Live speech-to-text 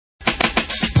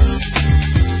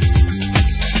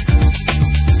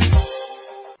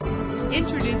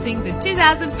Introducing the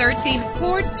 2013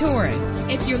 Ford Taurus.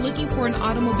 If you're looking for an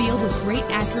automobile with great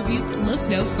attributes, look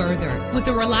no further. With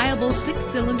a reliable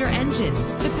 6-cylinder engine,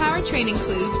 the powertrain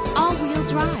includes all-wheel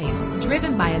drive,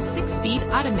 driven by a 6-speed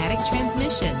automatic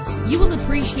transmission. You will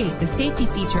appreciate the safety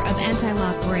feature of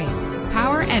anti-lock brakes.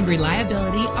 Power and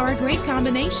reliability are a great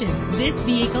combination. This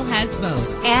vehicle has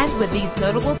both. And with these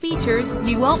notable features,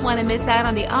 you won't want to miss out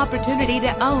on the opportunity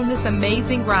to own this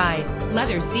amazing ride.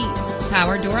 Leather seats,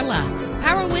 power door locks,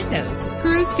 power windows,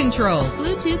 cruise control,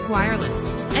 Bluetooth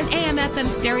wireless, an AM/FM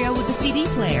stereo with a CD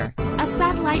player, a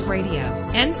satellite radio.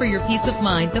 And for your peace of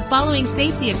mind, the following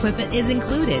safety equipment is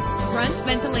included: front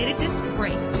ventilated disc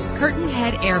brakes, curtain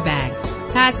head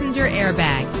airbags, passenger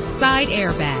airbag, side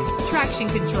airbag, traction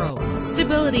control,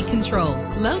 stability control,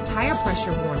 low tire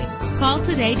pressure warning. Call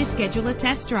today to schedule a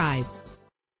test drive.